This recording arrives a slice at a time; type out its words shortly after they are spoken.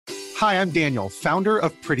Hi, I'm Daniel, founder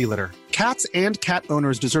of Pretty Litter. Cats and cat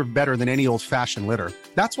owners deserve better than any old-fashioned litter.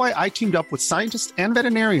 That's why I teamed up with scientists and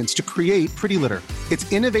veterinarians to create Pretty Litter.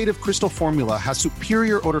 Its innovative crystal formula has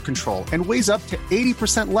superior odor control and weighs up to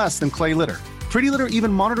 80% less than clay litter. Pretty Litter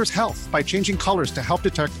even monitors health by changing colors to help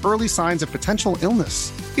detect early signs of potential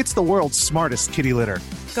illness. It's the world's smartest kitty litter.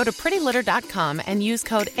 Go to prettylitter.com and use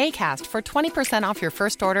code ACAST for 20% off your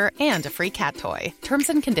first order and a free cat toy. Terms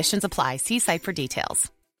and conditions apply. See site for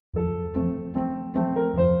details.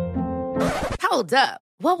 Hold up.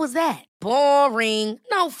 What was that? Boring.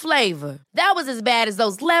 No flavor. That was as bad as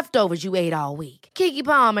those leftovers you ate all week. Keke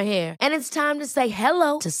Palmer here. And it's time to say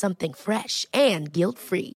hello to something fresh and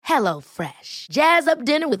guilt-free. Hello Fresh. Jazz up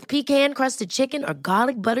dinner with pecan-crusted chicken or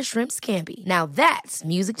garlic butter shrimp scampi. Now that's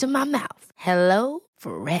music to my mouth. Hello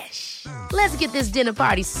Fresh. Let's get this dinner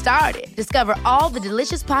party started. Discover all the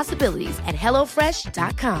delicious possibilities at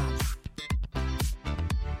hellofresh.com.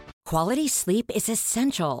 Quality sleep is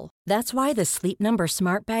essential. That's why the Sleep Number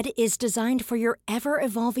Smart Bed is designed for your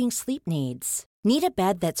ever-evolving sleep needs. Need a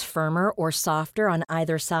bed that's firmer or softer on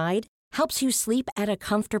either side? Helps you sleep at a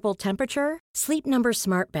comfortable temperature? Sleep Number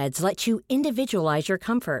Smart Beds let you individualize your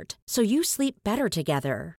comfort, so you sleep better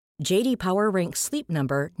together. J.D. Power ranks Sleep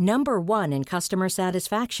Number number 1 in customer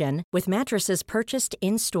satisfaction with mattresses purchased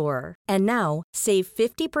in-store. And now, save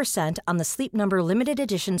 50% on the Sleep Number Limited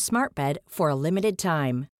Edition Smart Bed for a limited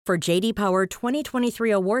time. For J.D. Power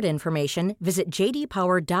 2023 award information, visit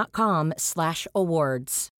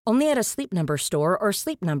jdpower.com/awards. Only at a Sleep Number store or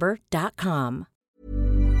sleepnumber.com.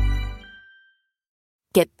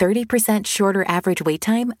 Get 30% shorter average wait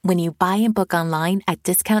time when you buy and book online at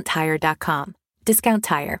discounttire.com. Discount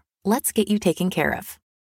Tire. Let's get you taken care of.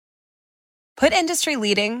 Put industry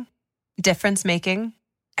leading, difference making,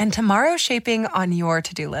 and tomorrow shaping on your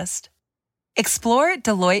to-do list. Explore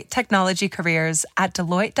Deloitte Technology Careers at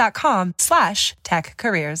Deloitte.com/tech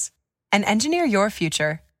careers and engineer your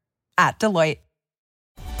future at Deloitte.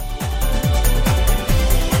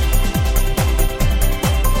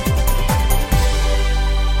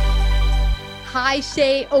 Hi,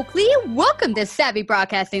 Shea Oakley. Welcome to Savvy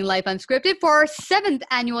Broadcasting Life Unscripted for our 7th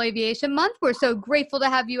annual Aviation Month. We're so grateful to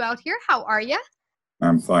have you out here. How are you?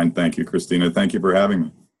 I'm fine. Thank you, Christina. Thank you for having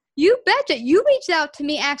me. You betcha. You reached out to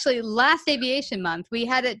me actually last Aviation Month. We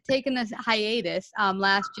had it taken a hiatus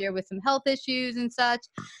last year with some health issues and such.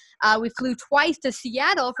 We flew twice to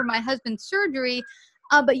Seattle for my husband's surgery.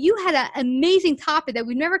 But you had an amazing topic that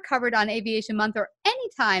we've never covered on Aviation Month or any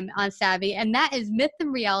time on Savvy, and that is myths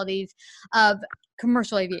and realities of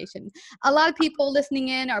commercial aviation. A lot of people listening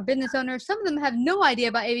in are business owners. Some of them have no idea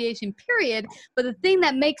about aviation, period. But the thing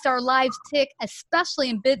that makes our lives tick, especially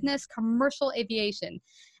in business, commercial aviation.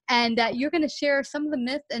 And you're going to share some of the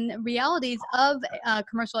myths and realities of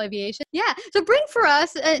commercial aviation. Yeah. So bring for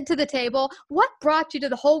us to the table, what brought you to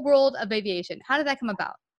the whole world of aviation? How did that come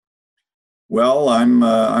about? Well,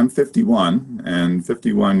 I'm 51, and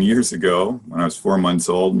 51 years ago, when I was 4 months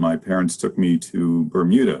old, my parents took me to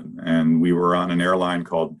Bermuda, and we were on an airline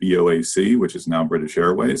called BOAC, which is now British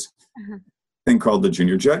Airways, thing called the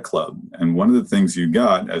Junior Jet Club. And one of the things you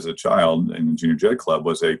got as a child in the Junior Jet Club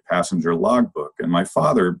was a passenger logbook. And my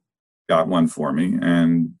father got one for me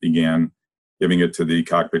and began giving it to the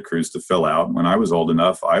cockpit crews to fill out. When I was old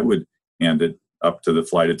enough, I would hand it up to the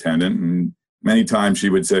flight attendant, and many times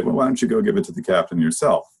she would say, well, why don't you go give it to the captain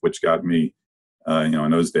yourself, which got me,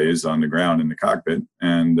 in those days on the ground in the cockpit.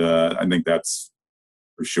 And I think that's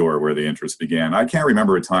for sure where the interest began. I can't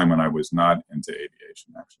remember a time when I was not into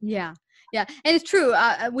aviation, actually. Yeah. Yeah. And it's true.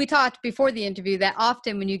 We talked before the interview that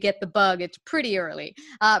often when you get the bug, it's pretty early.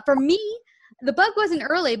 For me, the bug wasn't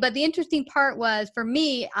early, but the interesting part was, for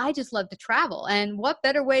me, I just love to travel. And what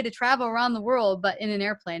better way to travel around the world but in an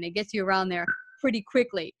airplane? It gets you around there pretty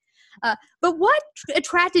quickly. But what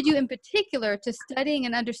attracted you in particular to studying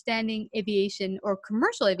and understanding aviation or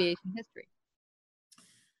commercial aviation history?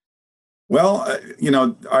 Well,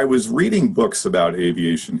 I was reading books about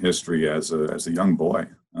aviation history as a young boy.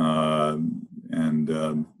 And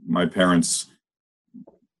my parents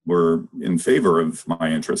were in favor of my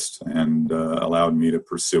interest and allowed me to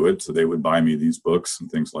pursue it. So they would buy me these books and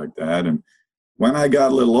things like that. And when I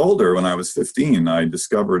got a little older, when I was 15, I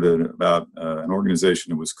discovered about an organization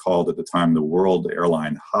that was called at the time the World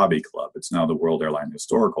Airline Hobby Club. It's now the World Airline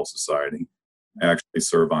Historical Society. I actually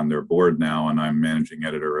serve on their board now, and I'm managing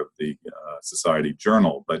editor of the Society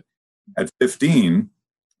Journal. But at 15,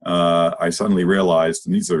 I suddenly realized,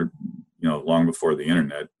 and these are long before the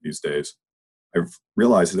internet these days, I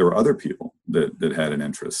realized that there were other people that had an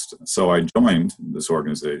interest. So I joined this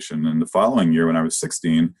organization, and the following year, when I was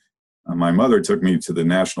 16, my mother took me to the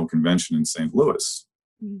National Convention in St. Louis,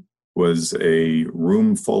 was a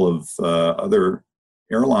room full of other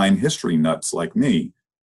airline history nuts like me,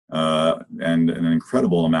 and an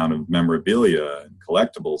incredible amount of memorabilia and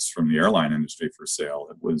collectibles from the airline industry for sale.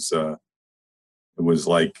 It was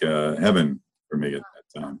like heaven for me at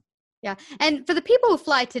that time. Yeah. And for the people who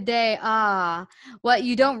fly today, what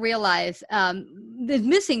you don't realize is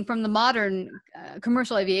missing from the modern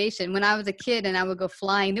commercial aviation. When I was a kid and I would go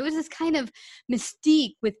flying, there was this kind of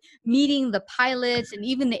mystique with meeting the pilots and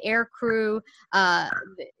even the air crew.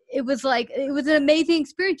 It was an amazing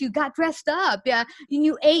experience. You got dressed up. Yeah. And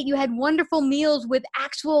you ate, you had wonderful meals with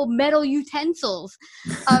actual metal utensils.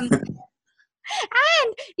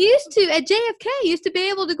 And at JFK, used to be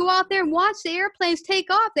able to go out there and watch the airplanes take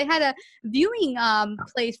off. They had a viewing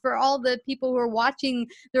place for all the people who were watching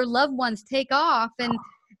their loved ones take off. And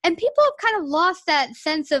people have kind of lost that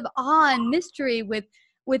sense of awe and mystery with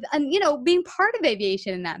being part of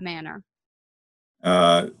aviation in that manner.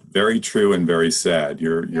 Very true and very sad.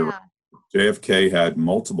 You're Yeah. JFK had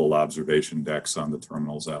multiple observation decks on the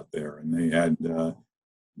terminals out there, and they had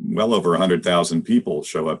well over 100,000 people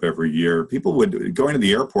show up every year. Going to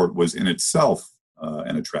the airport was in itself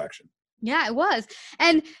an attraction. Yeah, it was.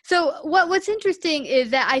 And so what's interesting is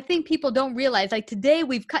that I think people don't realize, like today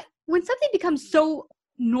when something becomes so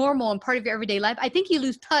normal and part of your everyday life, I think you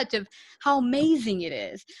lose touch of how amazing it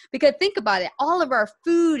is. Because think about it, all of our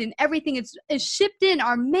food and everything is shipped in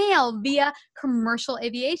our mail via commercial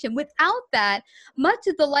aviation. Without that, much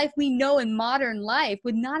of the life we know in modern life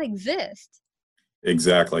would not exist.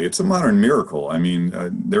 Exactly. It's a modern miracle. I mean,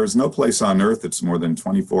 there is no place on earth that's more than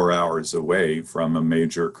 24 hours away from a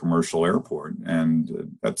major commercial airport.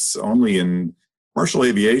 And that's only in commercial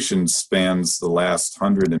aviation spans the last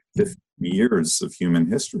 150 years of human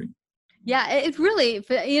history. Yeah, it really,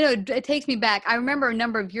 it takes me back. I remember a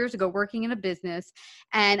number of years ago working in a business,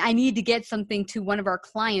 and I needed to get something to one of our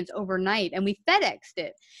clients overnight, and we FedExed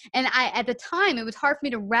it. And at the time, it was hard for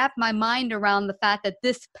me to wrap my mind around the fact that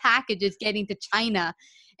this package is getting to China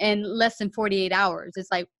in less than 48 hours.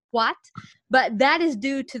 It's like, what? But that is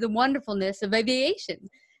due to the wonderfulness of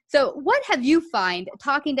aviation. So what have you find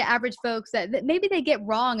talking to average folks that maybe they get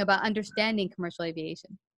wrong about understanding commercial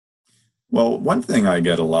aviation? Well, one thing I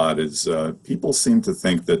get a lot is people seem to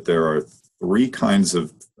think that there are three kinds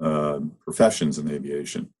of professions in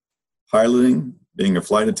aviation: piloting, being a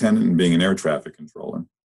flight attendant, and being an air traffic controller.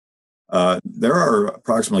 There are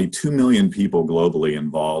approximately 2 million people globally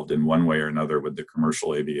involved in one way or another with the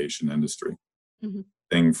commercial aviation industry. Mm-hmm.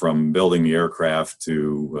 Thing from building the aircraft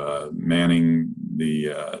to manning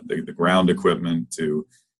the ground equipment to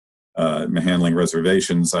handling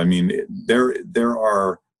reservations. I mean, there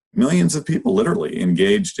are millions of people literally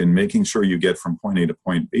engaged in making sure you get from point A to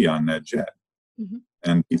point B on that jet. Mm-hmm.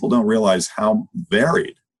 And people don't realize how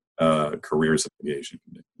varied careers in aviation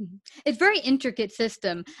can be. Mm-hmm. It's a very intricate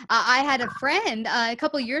system. I had a friend a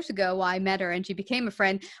couple of years ago. I met her and she became a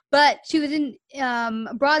friend, but she was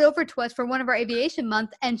brought over to us for one of our aviation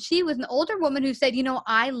months. And she was an older woman who said,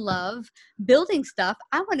 I love building stuff.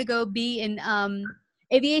 I want to go be an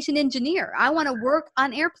aviation engineer. I want to work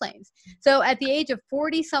on airplanes. So at the age of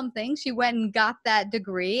 40 something, she went and got that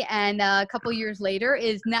degree, and a couple years later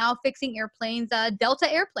is now fixing airplanes,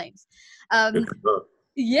 Delta airplanes.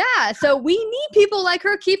 Yeah, so we need people like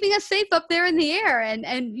her keeping us safe up there in the air,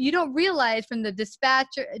 and you don't realize from the dispatch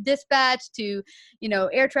to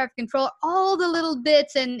air traffic control, all the little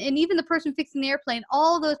bits, and even the person fixing the airplane,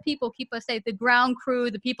 all those people keep us safe. The ground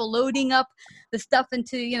crew, the people loading up the stuff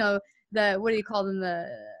into what do you call them?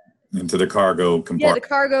 Into the cargo compartment. Yeah, the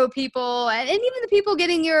cargo people, and even the people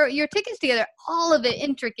getting your tickets together. All of it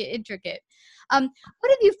intricate. What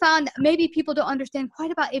have you found maybe people don't understand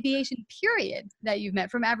quite about aviation, period, that you've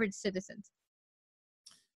met from average citizens?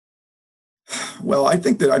 Well, I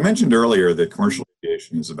think that I mentioned earlier that commercial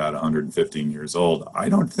aviation is about 115 years old. I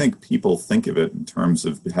don't think people think of it in terms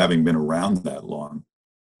of having been around that long.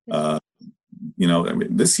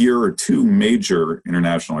 This year, two major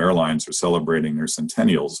international airlines are celebrating their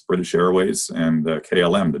centennials: British Airways and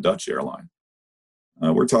KLM, the Dutch airline.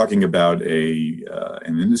 We're talking about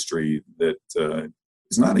an industry that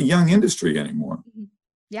is not a young industry anymore.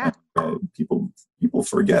 Yeah. People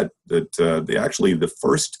forget that the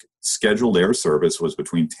first scheduled air service was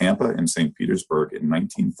between Tampa and St. Petersburg in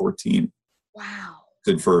 1914. Wow.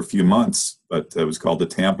 Did for a few months, but it was called the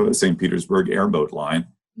Tampa-St. Petersburg Airboat Line.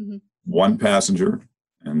 Mm-hmm. One passenger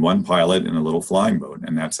and one pilot in a little flying boat,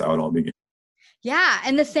 and that's how it all began. Yeah,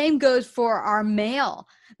 and the same goes for our mail.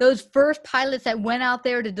 Those first pilots that went out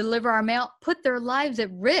there to deliver our mail put their lives at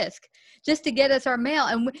risk just to get us our mail.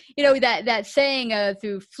 And that saying,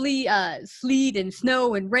 through sleet and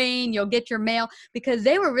snow and rain, you'll get your mail, because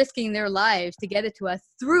they were risking their lives to get it to us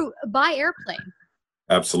by airplane.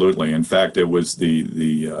 Absolutely. In fact, it was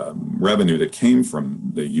the revenue that came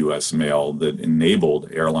from the U.S. mail that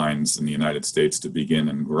enabled airlines in the United States to begin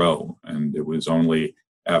and grow. And it was only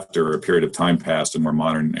after a period of time passed and more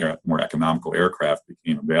modern, more economical aircraft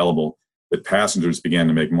became available that passengers began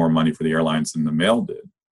to make more money for the airlines than the mail did.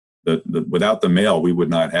 Without the mail, we would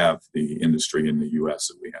not have the industry in the U.S.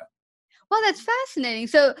 that we have. Well, that's fascinating.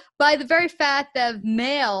 So by the very fact of the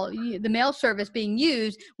mail service being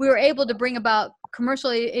used, we were able to bring about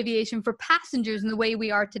commercial aviation for passengers in the way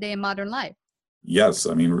we are today in modern life. Yes.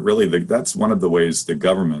 I mean, really, that's one of the ways the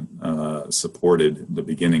government supported the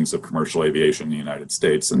beginnings of commercial aviation in the United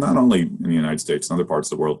States. And not only in the United States, in other parts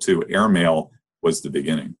of the world, too. Airmail was the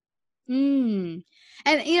beginning. And,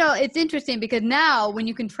 it's interesting because now when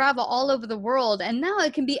you can travel all over the world, and now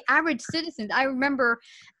it can be average citizens. I remember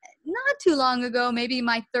not too long ago, maybe in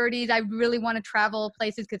my 30s, I really want to travel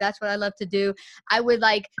places because that's what I love to do. I would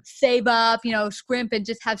save up, scrimp and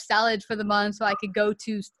just have salads for the month so I could go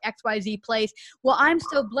to XYZ place. Well, I'm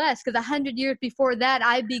so blessed because 100 years before that,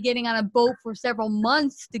 I'd be getting on a boat for several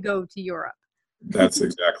months to go to Europe. That's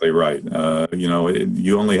exactly right.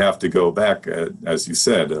 You only have to go back, as you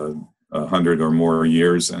said, 100 or more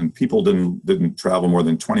years, and people didn't travel more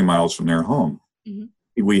than 20 miles from their home.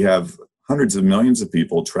 Mm-hmm. We have hundreds of millions of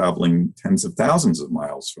people traveling tens of thousands of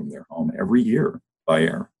miles from their home every year by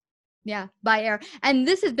air. Yeah, by air. And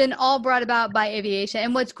this has been all brought about by aviation.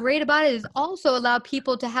 And what's great about it is also allow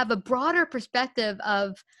people to have a broader perspective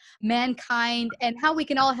of mankind and how we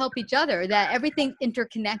can all help each other, that everything's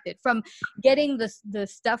interconnected, from getting the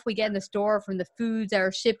stuff we get in the store, from the foods that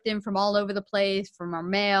are shipped in from all over the place, from our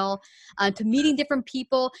mail, to meeting different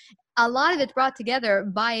people. A lot of it's brought together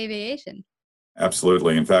by aviation.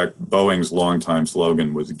 Absolutely. In fact, Boeing's longtime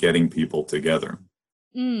slogan was getting people together.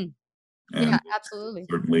 Yeah, absolutely.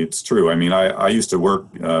 Certainly it's true. I mean, I used to work,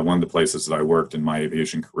 one of the places that I worked in my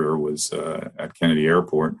aviation career was at Kennedy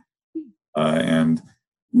Airport. And,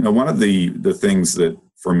 one of the things that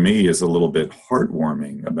for me is a little bit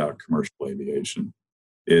heartwarming about commercial aviation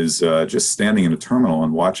is just standing in a terminal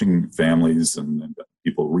and watching families and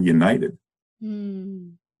people reunited.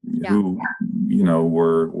 Who,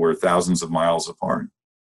 were thousands of miles apart.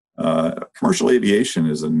 Commercial aviation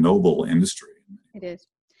is a noble industry. It is.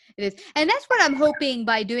 And that's what I'm hoping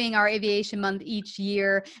by doing our aviation month each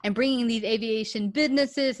year and bringing these aviation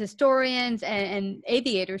businesses, historians, and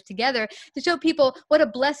aviators together to show people what a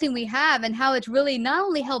blessing we have and how it's really not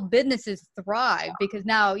only helped businesses thrive, because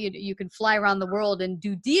now you can fly around the world and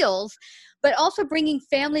do deals, but also bringing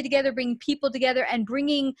family together, bringing people together, and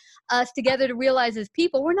bringing us together to realize as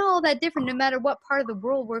people, we're not all that different no matter what part of the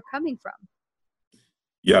world we're coming from.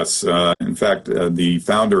 Yes. In fact, the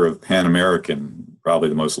founder of Pan American, probably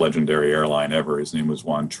the most legendary airline ever, his name was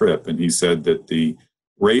Juan Trippe, and he said that the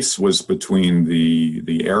race was between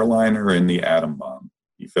the airliner and the atom bomb.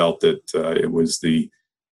 He felt that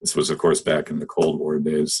this was, of course, back in the Cold War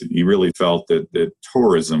days, he really felt that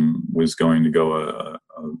tourism was going to go a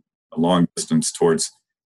long distance towards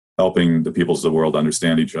helping the peoples of the world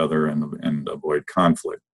understand each other and avoid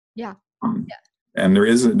conflict. Yeah. And there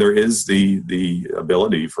is the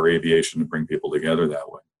ability for aviation to bring people together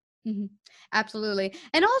that way. Mm-hmm. Absolutely.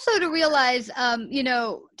 And also to realize,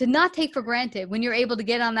 to not take for granted when you're able to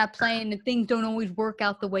get on that plane and things don't always work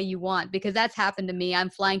out the way you want, because that's happened to me. I'm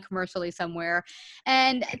flying commercially somewhere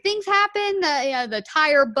and things happen, the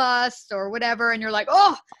tire busts or whatever. And you're like,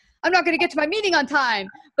 oh, I'm not going to get to my meeting on time.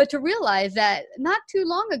 But to realize that not too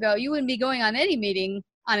long ago, you wouldn't be going on any meeting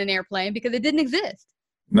on an airplane because it didn't exist.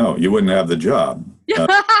 No, you wouldn't have the job.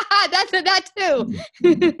 That too.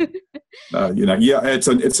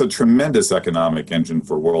 It's a tremendous economic engine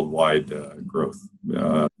for worldwide growth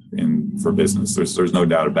for business. There's no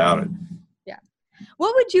doubt about it. Yeah.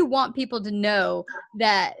 What would you want people to know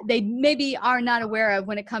that they maybe are not aware of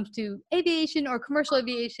when it comes to aviation or commercial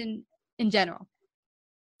aviation in general?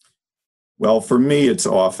 Well, for me, it's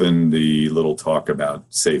often the little talk about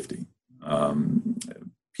safety.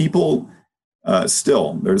 People.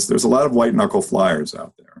 Still, there's a lot of white knuckle flyers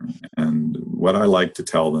out there. And what I like to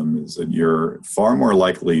tell them is that you're far more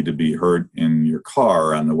likely to be hurt in your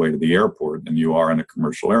car on the way to the airport than you are in a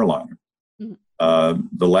commercial airliner. Mm-hmm.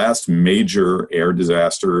 The last major air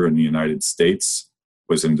disaster in the United States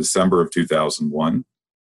was in December of 2001.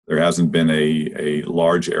 There hasn't been a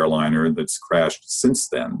large airliner that's crashed since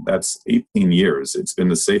then. That's 18 years. It's been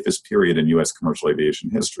the safest period in U.S. commercial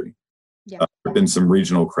aviation history. Yeah. There have been some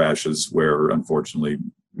regional crashes where, unfortunately,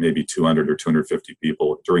 maybe 200 or 250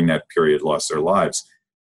 people during that period lost their lives.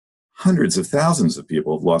 Hundreds of thousands of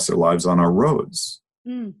people have lost their lives on our roads.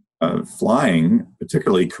 Flying,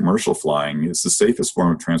 particularly commercial flying, is the safest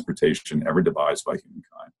form of transportation ever devised by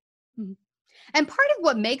humankind. Mm-hmm. And part of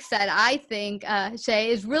what makes that, I think, Shea,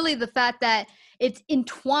 is really the fact that it's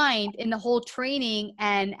entwined in the whole training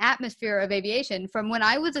and atmosphere of aviation. From when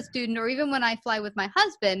I was a student, or even when I fly with my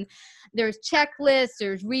husband, there's checklists,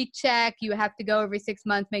 there's recheck. You have to go every 6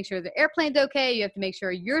 months, make sure the airplane's okay. You have to make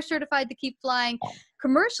sure you're certified to keep flying.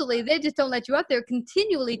 Commercially, they just don't let you up there,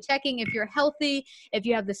 continually checking if you're healthy, if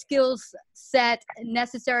you have the skills set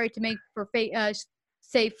necessary to make for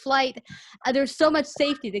safe flight. There's so much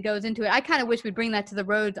safety that goes into it. I kind of wish we'd bring that to the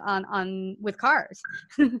roads on with cars.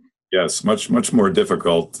 Yes, much more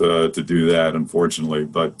difficult to do that, unfortunately.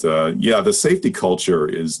 But the safety culture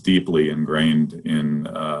is deeply ingrained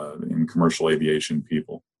in commercial aviation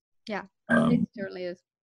people. Yeah, it certainly is.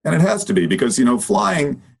 And it has to be, because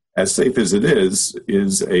flying, as safe as it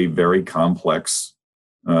is a very complex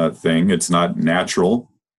thing. It's not natural.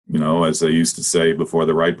 As they used to say before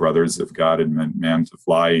the Wright brothers, if God had meant man to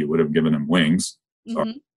fly, he would have given him wings.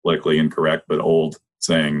 Mm-hmm. Likely incorrect, but old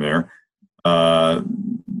saying there.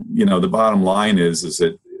 The bottom line is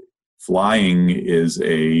that flying is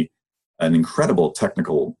an incredible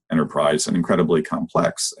technical enterprise and incredibly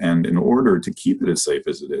complex. And in order to keep it as safe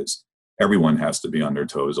as it is, everyone has to be on their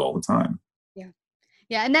toes all the time.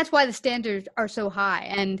 Yeah, and that's why the standards are so high.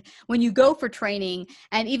 And when you go for training,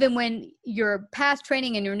 and even when you're past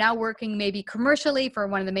training and you're now working maybe commercially for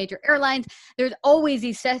one of the major airlines, there's always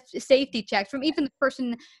these safety checks from even the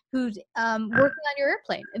person who's working on your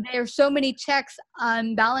airplane. And there are so many checks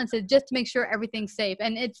on balances just to make sure everything's safe,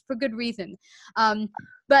 and it's for good reason.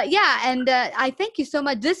 But yeah, and I thank you so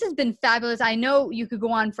much. This has been fabulous. I know you could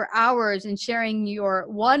go on for hours and sharing your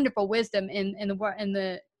wonderful wisdom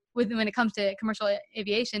when it comes to commercial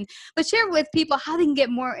aviation, but share with people how they can get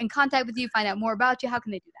more in contact with you, find out more about you. How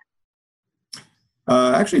can they do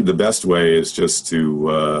that? Actually, the best way is just to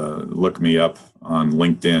look me up on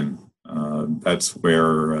LinkedIn. That's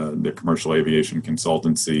where the Commercial Aviation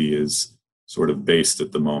Consultancy is sort of based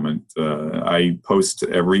at the moment. I post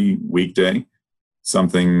every weekday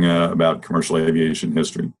something about commercial aviation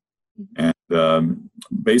history. And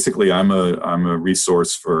basically, I'm a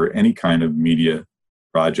resource for any kind of media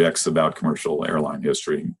projects about commercial airline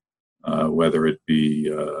history, whether it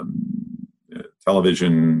be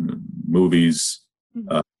television, movies,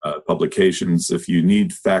 publications. If you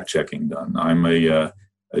need fact-checking done, I'm a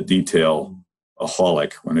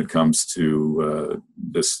detail-aholic when it comes to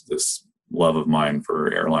this love of mine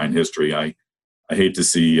for airline history. I hate to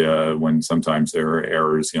see when sometimes there are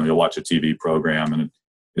errors. You'll watch a TV program and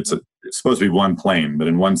it's supposed to be one plane, but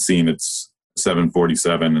in one scene it's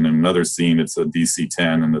 747, and in another scene it's a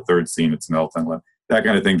DC-10, and the third scene it's an L-10. That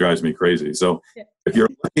kind of thing drives me crazy. So if you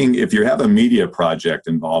have a media project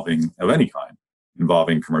of any kind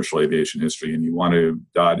involving commercial aviation history, and you want to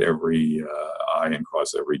dot every I and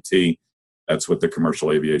cross every T, that's what the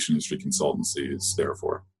Commercial Aviation History Consultancy is there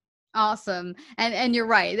for. Awesome. And you're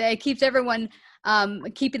right. It keeps everyone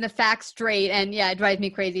keeping the facts straight. And yeah, it drives me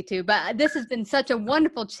crazy too. But this has been such a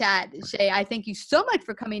wonderful chat, Shea. I thank you so much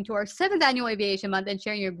for coming to our 7th Annual Aviation Month and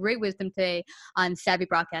sharing your great wisdom today on Savvy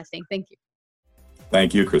Broadcasting. Thank you.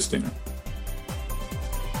 Thank you, Christina.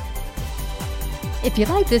 If you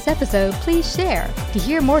like this episode, please share. To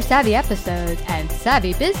hear more Savvy episodes and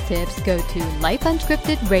Savvy Biz Tips, go to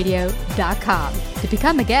lifeunscriptedradio.com. To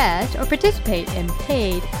become a guest or participate in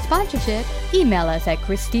paid sponsorship, email us at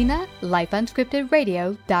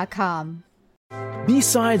christina@lifeunscriptedradio.com.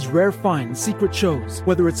 B-sides, rare finds, secret shows.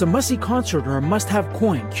 Whether it's a must-see concert or a must-have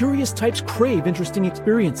coin, curious types crave interesting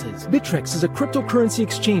experiences. Bittrex is a cryptocurrency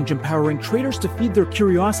exchange empowering traders to feed their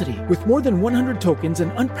curiosity. With more than 100 tokens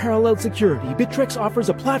and unparalleled security, Bittrex offers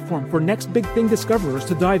a platform for next big thing discoverers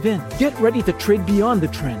to dive in. Get ready to trade beyond the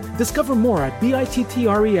trend. Discover more at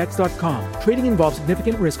bittrex.com. Trading involves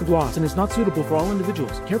significant risk of loss and is not suitable for all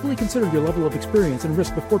individuals. Carefully consider your level of experience and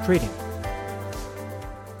risk before trading.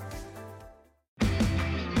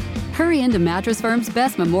 Hurry into Mattress Firm's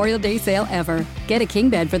best Memorial Day sale ever. Get a king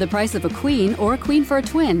bed for the price of a queen or a queen for a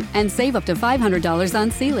twin and save up to $500 on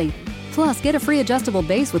Sealy. Plus, get a free adjustable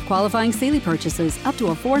base with qualifying Sealy purchases up to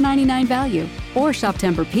a $499 value. Or shop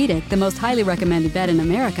Tempur-Pedic, the most highly recommended bed in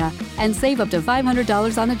America, and save up to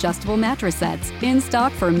 $500 on adjustable mattress sets in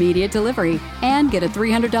stock for immediate delivery. And get a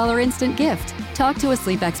 $300 instant gift. Talk to a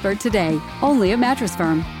sleep expert today, only at Mattress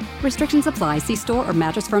Firm. Restrictions apply. See store or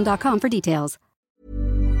mattressfirm.com for details.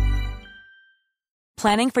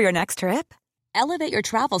 Planning for your next trip? Elevate your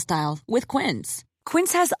travel style with Quince.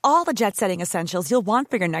 Quince has all the jet-setting essentials you'll want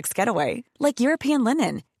for your next getaway, like European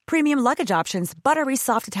linen, premium luggage options, buttery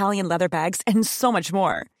soft Italian leather bags, and so much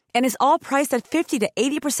more. And is all priced at 50 to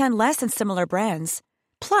 80% less than similar brands.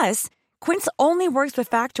 Plus, Quince only works with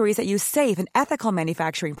factories that use safe and ethical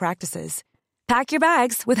manufacturing practices. Pack your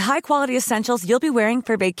bags with high-quality essentials you'll be wearing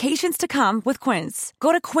for vacations to come with Quince.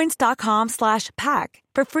 Go to quince.com/pack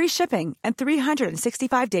for free shipping and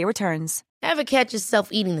 365-day returns. Ever catch yourself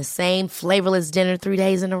eating the same flavorless dinner 3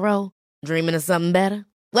 days in a row? Dreaming of something better?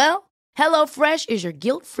 Well, HelloFresh is your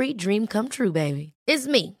guilt-free dream come true, baby. It's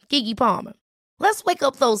me, Keke Palmer. Let's wake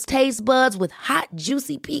up those taste buds with hot,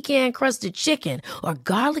 juicy pecan-crusted chicken or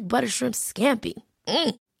garlic butter shrimp scampi.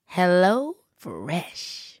 Hello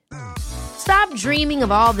Fresh. Stop dreaming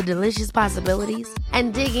of all the delicious possibilities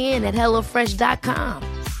and dig in at HelloFresh.com.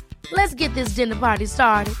 Let's get this dinner party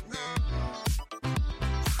started.